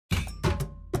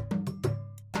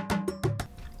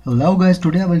Hello guys,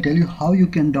 today I will tell you how you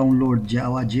can download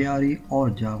Java JRE or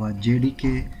Java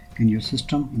JDK in your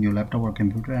system, in your laptop or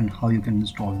computer, and how you can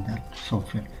install that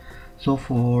software. So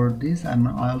for this I'm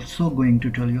also going to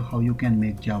tell you how you can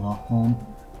make Java home.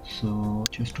 So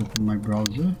just open my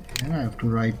browser and I have to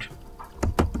write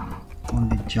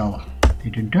only Java,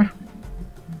 hit enter.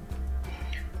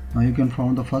 Now you can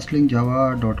find the first link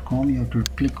java.com. You have to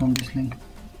click on this link.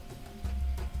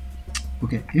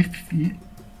 Okay, if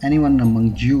anyone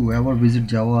among you ever visit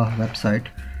Java website,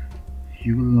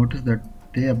 you will notice that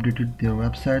they updated their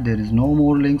website. There is no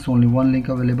more links, only one link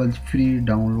available. It's free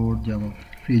download Java,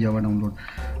 free Java download.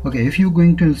 Okay, if you're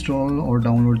going to install or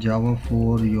download Java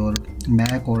for your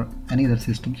Mac or any other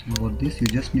systems, for this you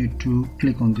just need to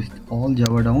click on this all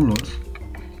Java downloads.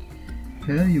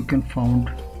 Here you can find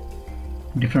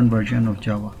different version of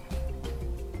Java.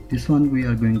 This one we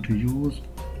are going to use,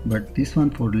 but this one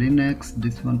for Linux,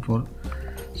 this one for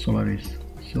Solaris.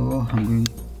 So I'm going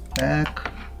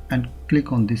back and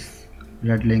click on this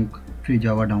red link, free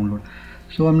Java download.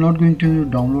 So I'm not going to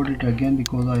download it again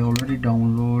because I already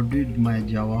downloaded my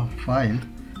Java file,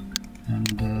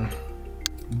 and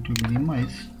to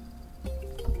minimize.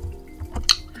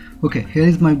 Okay, here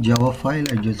is my Java file.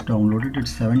 I just downloaded it,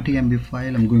 70 MB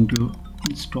file. I'm going to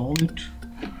install it.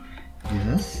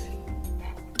 Yes,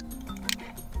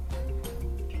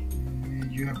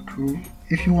 you have to,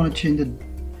 if you want to change the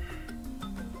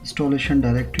installation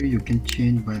directory, you can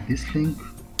change by this link,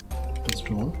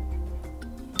 install.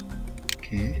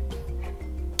 Okay,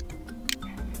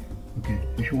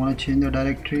 if you want to change the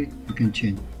directory, you can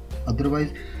change.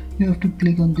 Otherwise you have to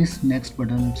click on this next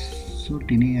button. It's so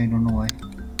tiny, I don't know why.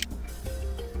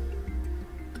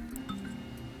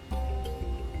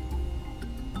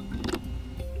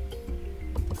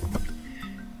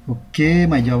 Okay,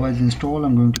 my Java is installed.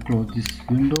 I'm going to close this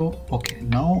window. Okay,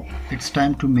 now it's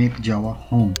time to make Java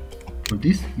home. For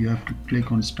this you have to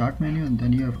click on start menu, and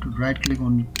then you have to right click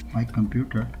on my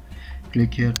computer,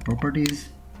 click here properties.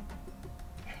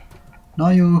 Now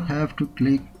you have to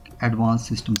click advanced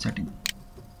system setting.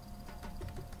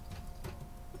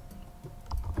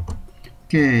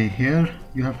 Okay, here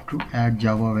you have to add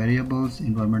Java variables,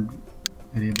 environment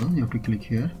variable. You have to click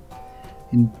here.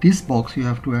 In this box you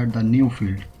have to add the new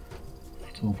field.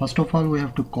 So first of all we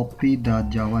have to copy the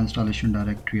Java installation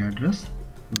directory address.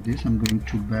 For this I'm going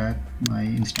to back my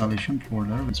installation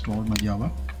folder, install my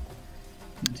Java,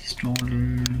 install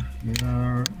it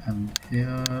here and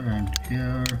here and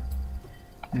here.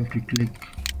 You have to click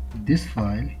this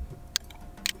file,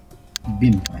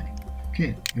 bin file.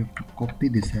 Okay, you have to copy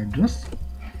this address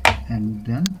and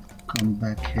then come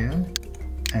back here,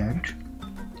 add,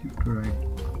 you have to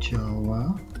write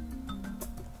Java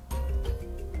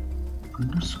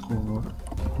underscore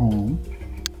home,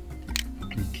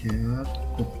 click here,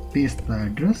 paste the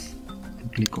address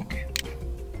and click OK.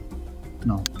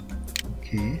 Now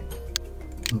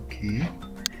okay,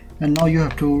 and now you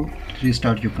have to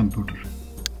restart your computer.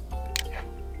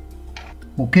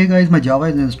 Okay guys, my Java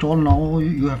is installed. Now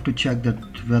you have to check that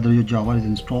whether your Java is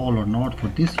installed or not. For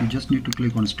this you just need to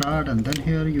click on start, and then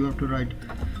here you have to write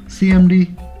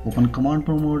cmd, open command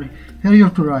prompt mode. Here you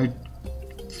have to write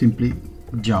simply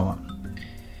Java.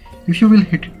 If you will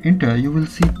hit enter, you will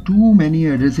see too many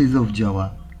addresses of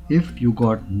Java. If you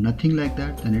got nothing like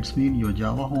that, then it's mean your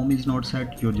Java home is not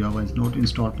set, your Java is not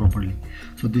installed properly.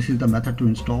 So this is the method to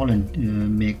install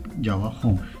and make Java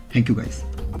home. Thank you guys.